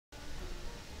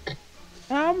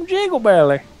Jiggle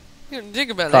Belly. You're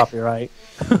Jiggle Belly. Copyright.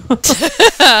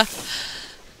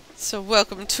 So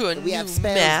welcome to a We new have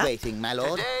spells map. waiting, my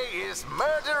lord.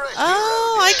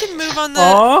 Oh, I can move on the...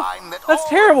 Aw, that's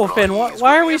terrible, Finn.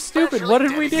 Why are we stupid? What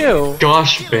did we do?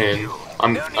 Gosh, Finn.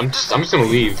 I'm just gonna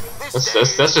leave. That's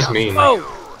just mean. Oh,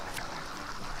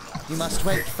 You must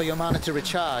wait for your mana to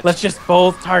recharge. let's just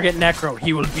both target Necro.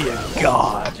 He will be a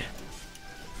god.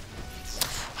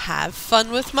 Have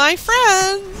fun with my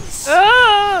friends.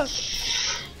 Ah!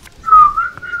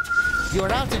 You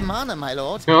are out of mana, my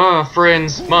lord. Ah,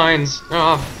 friends, mines.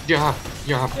 Ah, yeah.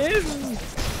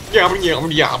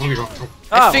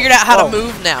 I figured out how to whoa.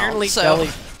 move now. Apparently So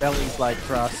belly's like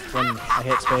thrust when I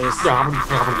hit space.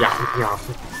 Yeah.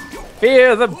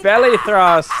 Fear the belly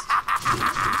thrust.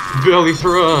 Belly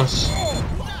thrust.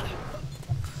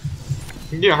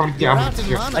 You are out of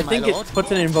mana, I think my lord. it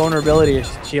puts an invulnerability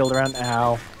shield around.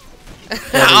 Ow.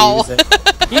 Ow.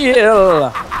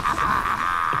 Heal.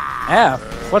 F.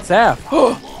 What's F?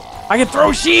 I can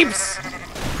throw sheeps.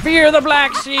 Fear the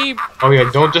black sheep. Oh yeah,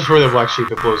 don't destroy the black sheep.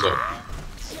 It blows up.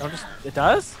 Don't just, it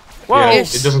does? Whoa. Yeah,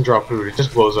 Yes. it doesn't drop food. It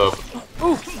just blows up.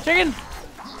 Ooh, chicken.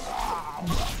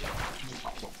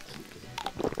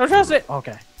 Don't trust it.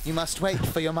 Okay. You must wait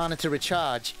for your mana to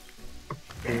recharge.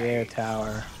 The air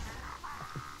tower.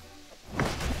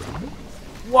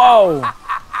 Whoa.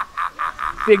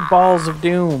 Big balls of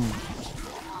doom.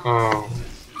 Oh.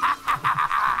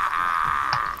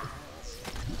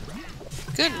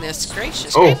 goodness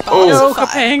gracious. Oh, great oh. balls No, of fire.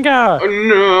 Kapanga. Oh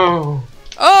no.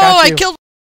 Oh, Got I you. killed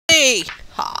me.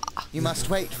 Ha. You must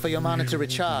wait for your mana to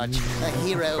recharge. The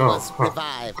hero Oh, was oh,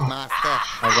 revived, master.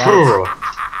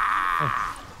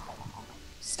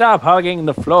 Stop hugging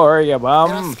the floor, you There are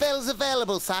bum. spells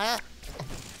available, sire.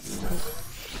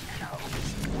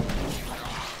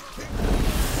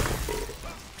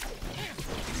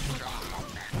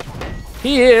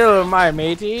 Heal, my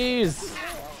mateys,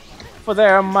 for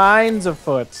there are mines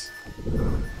afoot.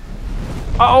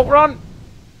 Oh, run!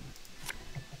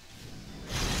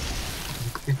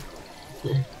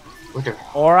 Look at.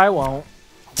 Or I won't.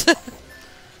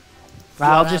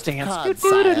 I'll You are just out of dance. cards,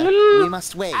 sire. We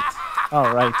must wait.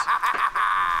 All right.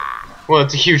 Well,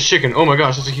 it's a huge chicken. Oh my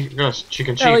gosh, it's a huge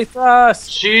chicken. Belly Sheep.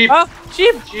 thrust. Sheep. Oh,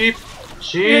 sheep. Sheep. Yeah,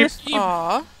 Sheep. sheep.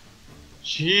 Aw.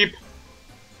 Sheep.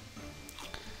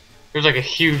 There's like a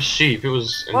huge sheep. It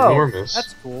was Whoa, enormous.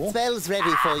 that's cool. Spells ready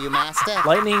for you, master.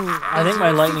 Lightning. I think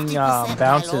my lightning 50%, my lord.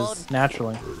 bounces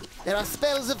naturally. There are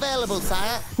spells available,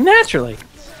 sire. Naturally.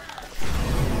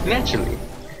 Naturally.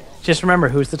 Just remember,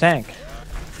 who's the tank?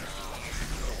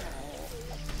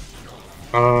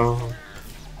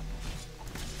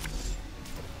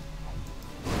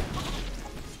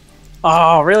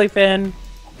 Oh, really, Finn?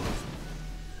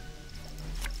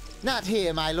 Not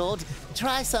here, my lord.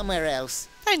 Try somewhere else.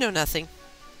 I know nothing.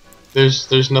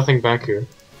 There's nothing back here.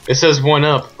 It says 1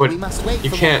 up, but We must wait you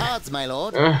for can't. more cards, my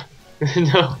lord.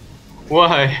 No.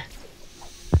 Why?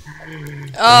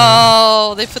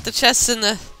 Oh, they put the chests in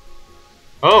the...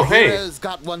 Oh, hey. Hero's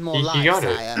got one more You life, got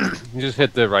it. sire. You just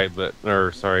hit the right button,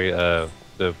 or sorry, the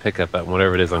pickup button,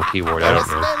 whatever it is on keyboard. I There are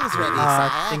don't know. spells ready, I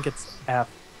sire. think it's F.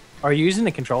 Are you using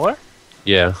the controller?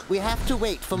 Yeah. We have to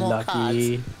wait for more cards.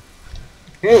 Lucky.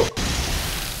 Whoa.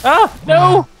 Ah,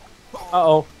 no!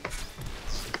 Uh-oh.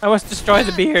 I must destroy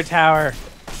the beer tower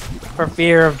for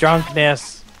fear of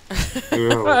drunkenness.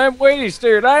 No. I'm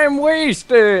wasted! I'm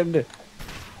wasted!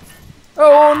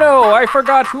 Oh no, I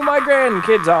forgot who my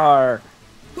grandkids are!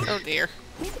 Oh dear.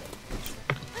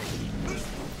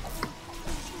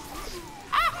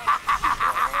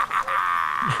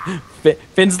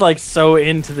 Finn's like so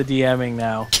into the DMing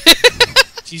now.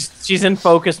 She's in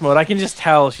focus mode. I can just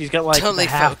tell. She's got like Totally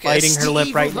the half biting focused. her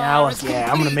lip right now. Like, Evil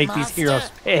yeah, I'm gonna make these master. heroes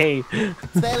pay.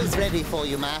 Spells ready for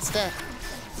you, master.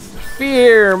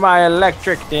 Fear my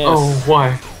electricness. Oh,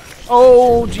 why?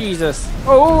 Oh, Jesus.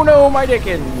 Oh no, my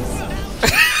Dickens.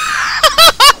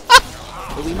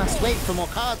 We must wait for more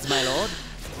cards, my lord.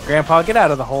 Grandpa, get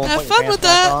out of the hole and Have put your fun pants with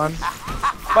back that. on.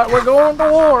 But we're going to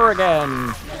war again.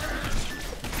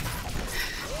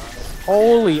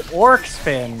 Holy orcs,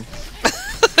 Finn.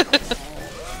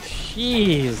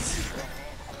 Jeez.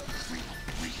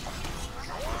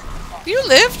 You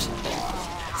lived?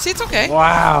 See, it's okay.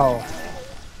 Wow.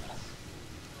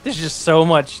 There's just so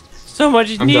much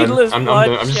I'm needless done. I'm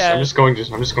bloodshed. just going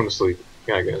to sleep.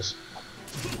 Yeah, I guess.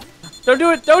 Don't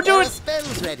do it! Don't do There are it!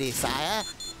 spells ready, sire.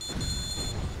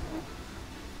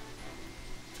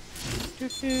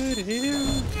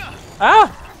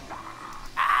 Ah!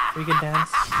 We can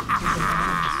dance.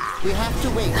 We have to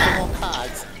wait for more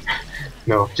cards.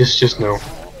 No, just no.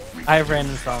 I have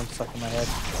random songs stuck in my head.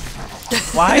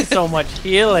 Why so much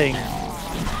healing?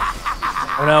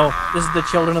 Oh no, this is the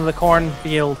children of the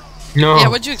cornfield. No. Yeah,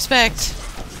 what'd you expect?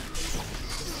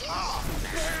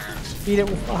 Beat it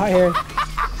with fire.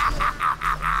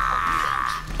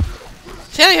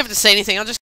 See, I don't have to say anything. I'll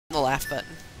just the laugh button.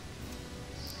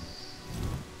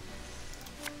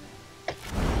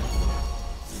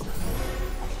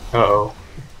 Uh-oh.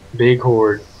 Big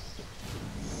horde.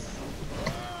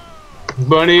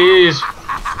 Bunnies!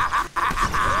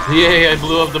 Yay, I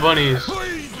blew up the bunnies.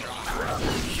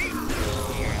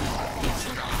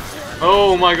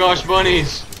 Oh my gosh,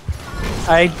 bunnies!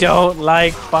 I don't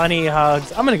like bunny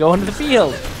hugs. I'm gonna go into the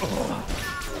field.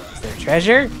 Is there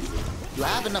treasure? You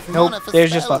have enough Nope, mana for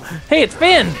there's just spells. Hey, it's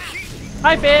Finn!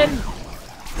 Hi, Finn!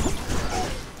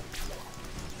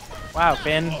 Wow,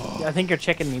 Finn, I think your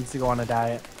chicken needs to go on a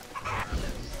diet.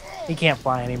 He can't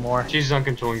fly anymore. Jesus, I'm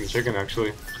controlling the chicken,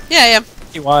 actually. Yeah, I am.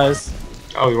 He was.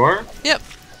 Oh, you are? Yep.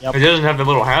 Yep. It doesn't have the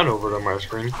little hat over it on my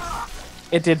screen.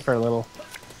 It did for a little.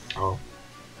 Oh.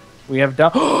 We have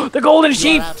done. The golden You are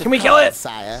sheep! out of Can we kill cards, it?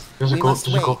 Sire. There's a We gold. must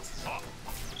There's a gold.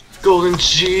 wait. Golden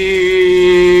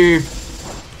sheep!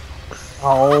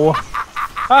 Oh.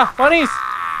 Ah, bunnies!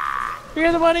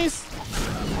 Fear the bunnies!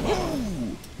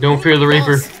 Don't fear the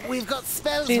reaper. Boss, we've got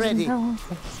spells ready.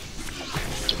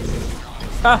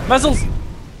 Ah, muzzles!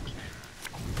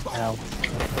 Ow.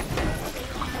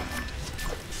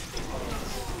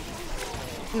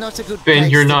 Not a good Ben,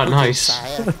 place you're to not put it, nice.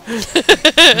 Sire.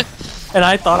 And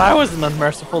I thought I was an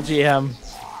unmerciful GM.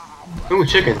 Ooh,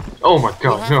 chicken. Oh my We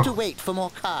god, have to no. wait for more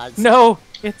cards. No!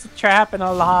 It's a trap and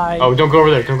a lie. Oh, don't go over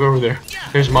there. Don't go over there.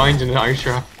 There's mines in the ice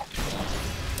trap.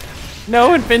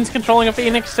 No, and Finn's controlling a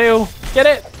phoenix too. Get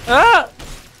it? Ah!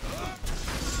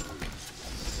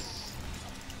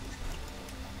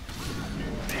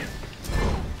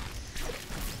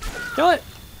 Kill it.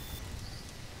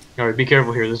 Alright, be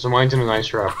careful here. There's some mines in an ice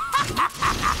trap.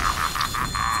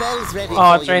 Spells ready Oh,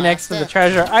 for it's you, right next to the Master.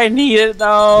 treasure. I need it You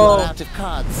though. are out of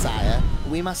cards, Sire.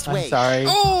 We must I'm wait. sorry.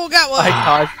 Oh, got one.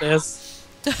 I caused this.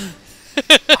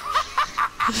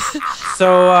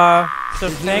 So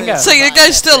Kapanga, So you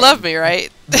guys still love me,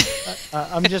 right?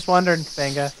 I'm just wondering,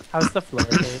 Kapanga, how's the floor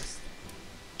taste?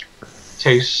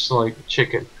 Tastes like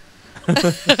chicken.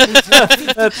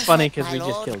 That's funny because My we just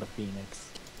lord. killed a phoenix.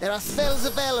 There are spells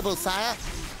available, Sire.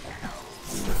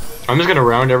 I'm just gonna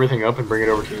round everything up and bring it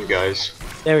over to you guys.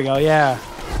 There we go, yeah.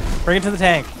 Bring it to the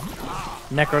tank.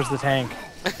 Necro's the tank.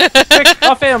 Quick,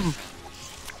 buff him!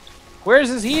 Where's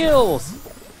his heels?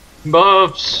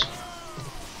 Buffs!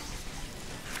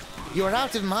 You are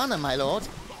out of mana, my lord.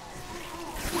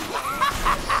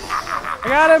 I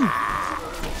got him!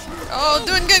 Oh,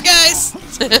 doing good, guys.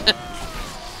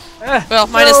 Ah, Well,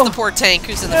 minus no, the poor tank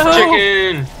who's in the No. front.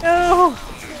 Chicken! No!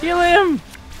 Heal him!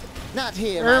 Not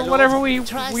here, my Or lord. whatever we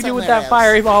Try do with somewhere that else.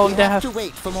 fiery ball of We have death. to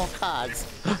wait for more cards.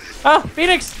 Ah,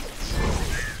 Phoenix!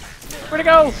 Where'd it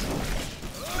go?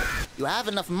 You have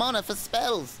enough mana for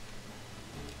spells.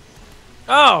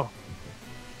 Oh!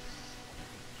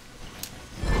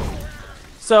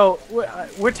 So,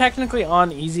 we're technically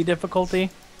on easy difficulty,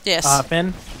 Yes.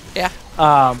 Finn. Yeah.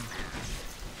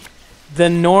 The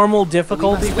normal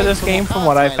difficulty must for this wait for game, more from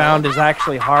what cards, I my found, lord. is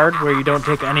actually hard, where you don't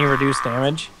take any reduced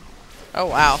damage. Oh,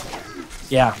 wow.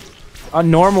 Yeah.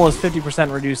 Normal is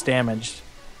 50% reduced damage.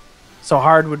 So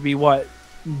hard would be what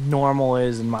normal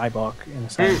is in my book, in a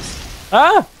sense.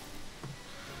 Ah!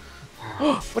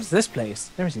 What's this place?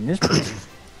 Never seen this place.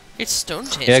 It's stone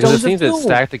chance. Yeah, because it Stones of seems it's Doom.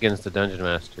 stacked against the Dungeon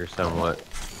Master somewhat.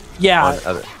 Yeah,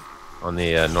 On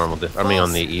the normal I mean,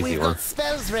 on the Boss, easy we've one. got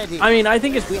spells ready. I mean, I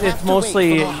think it's We have to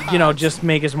mostly, wait for more you know, cards. just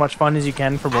make as much fun as you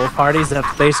can for both parties.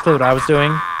 That's basically what I was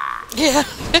doing. Yeah.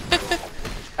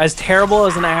 As terrible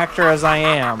as an actor as I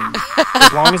am,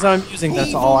 as long as I'm using,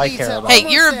 that's all I care about. Hey,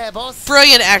 you're There, boss.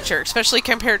 brilliant actor, especially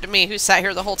compared to me, who sat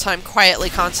here the whole time quietly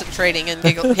concentrating and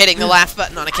hitting the laugh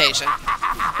button on occasion.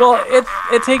 Well,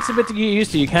 it takes a bit to get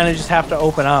used to. You kind of just have to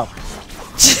open up.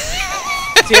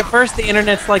 See, at first the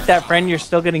internet's like that friend you're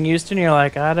still getting used to, and you're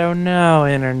like, I don't know,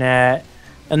 internet.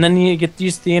 And then you get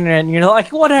used to the internet, and you're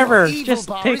like, whatever, Your evil just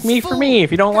bar take is me for full. me. If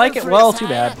you don't Go like it, for well, it, too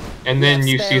Sire. bad. And We then have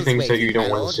you see spells things that waiting, you don't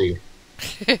my want to lord. see.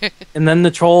 And then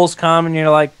the trolls come, and you're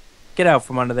like, get out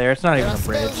from under there. It's not There even are a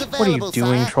bridge. spells What are you available,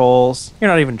 doing, sire. trolls? You're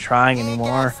not even trying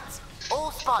anymore. All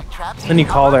spike traps Then you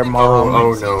call their Oh, mom.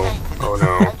 oh no. Oh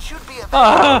no.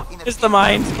 Ah, it's the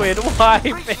mind squid. Why,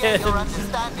 Finn?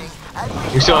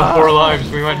 We still have 4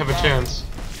 lives. We might have a chance.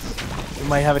 We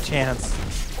might have a chance.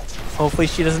 Hopefully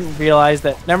she doesn't realize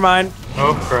that. Never mind.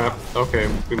 Oh crap. Okay,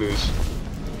 we lose.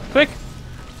 Quick!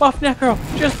 Buff Necro!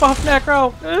 Just buff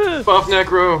Necro! Ugh. Buff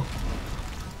Necro!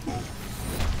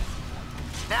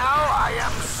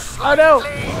 Oh no!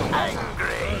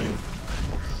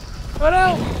 Oh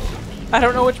no! I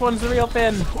don't know which one's the real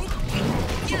Finn.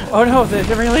 Oh no,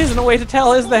 there really isn't a way to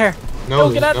tell, is there?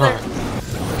 No, Get out there's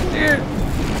there! Dude.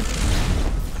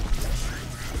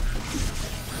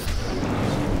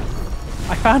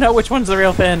 I found out which one's the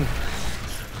real Finn.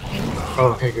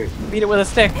 Oh, okay, good. Beat it with a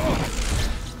stick.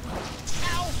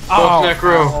 Buff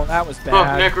Necro. Oh, that was bad.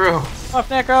 Buff Necro. Buff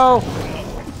Necro!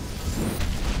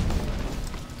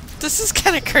 This is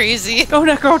kind of crazy. Go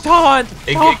Necro, taunt!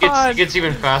 It Taunt! gets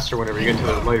even faster whenever you get to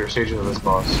the later stages of this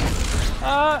boss.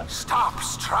 Stop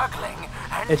struggling.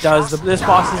 It does. This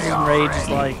boss's enrage is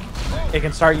like, it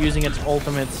can start using its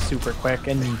ultimates super quick,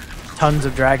 and tons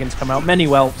of dragons come out. Many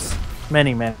whelps.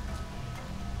 Many.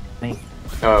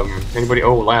 Anybody?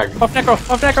 Oh, lag. Buff Necro!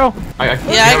 Buff Necro!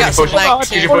 Yeah, I got some lag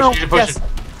too. Use your potion, use your potion.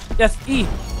 Yes, E.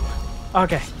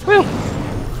 Okay. Woo!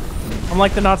 I'm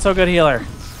like the not so good healer.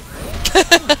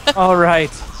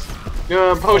 Alright.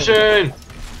 Yeah, potion!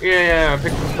 Yeah, I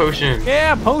picked the potion.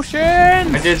 Yeah,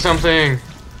 potions! I did something.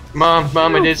 Mom,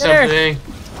 I did something.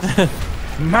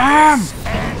 Mom!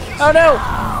 Oh no!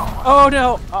 Oh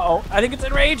no! Uh-oh. I think it's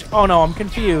enrage. Oh no, I'm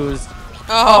confused.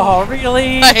 Oh,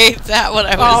 really? I hate that when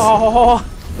I was... Oh!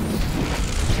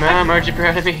 Mom, aren't you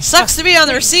proud of me? Sucks to be on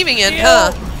the receiving end,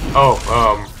 huh? Oh,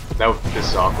 this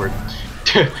is awkward.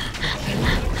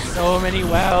 So many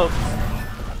wells.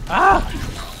 Ah!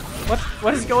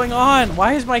 What is going on?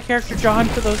 Why is my character drawn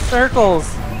to those circles?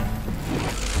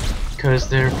 Because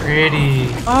they're pretty.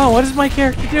 Oh, what is my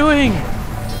character doing?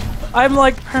 I'm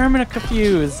like permanent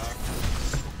confused.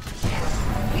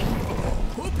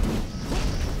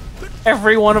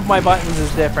 Every one of my buttons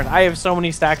is different. I have so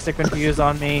many stacks of confuse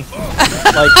on me.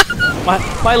 Like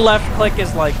my left click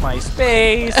is like my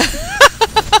space.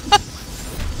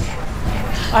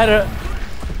 I don't.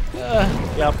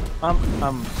 Yep.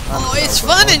 Oh, it's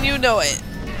fun and you know it.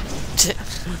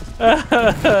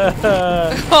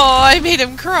 Oh, I made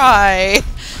him cry.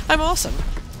 I'm awesome.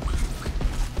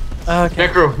 Okay.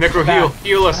 Necro,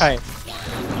 heal us. Alright.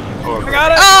 Oh, I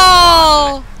got it.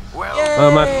 Oh!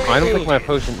 I don't think my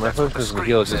potion doesn't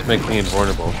heal. It just makes me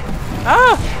invulnerable.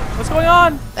 Ah! What's going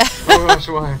on? Oh gosh,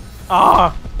 why?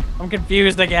 Ah! I'm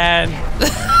confused again.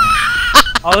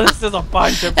 Oh, this is a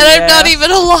bunch of And I'm not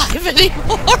even alive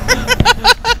anymore.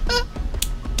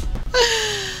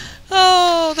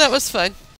 Oh, that was fun.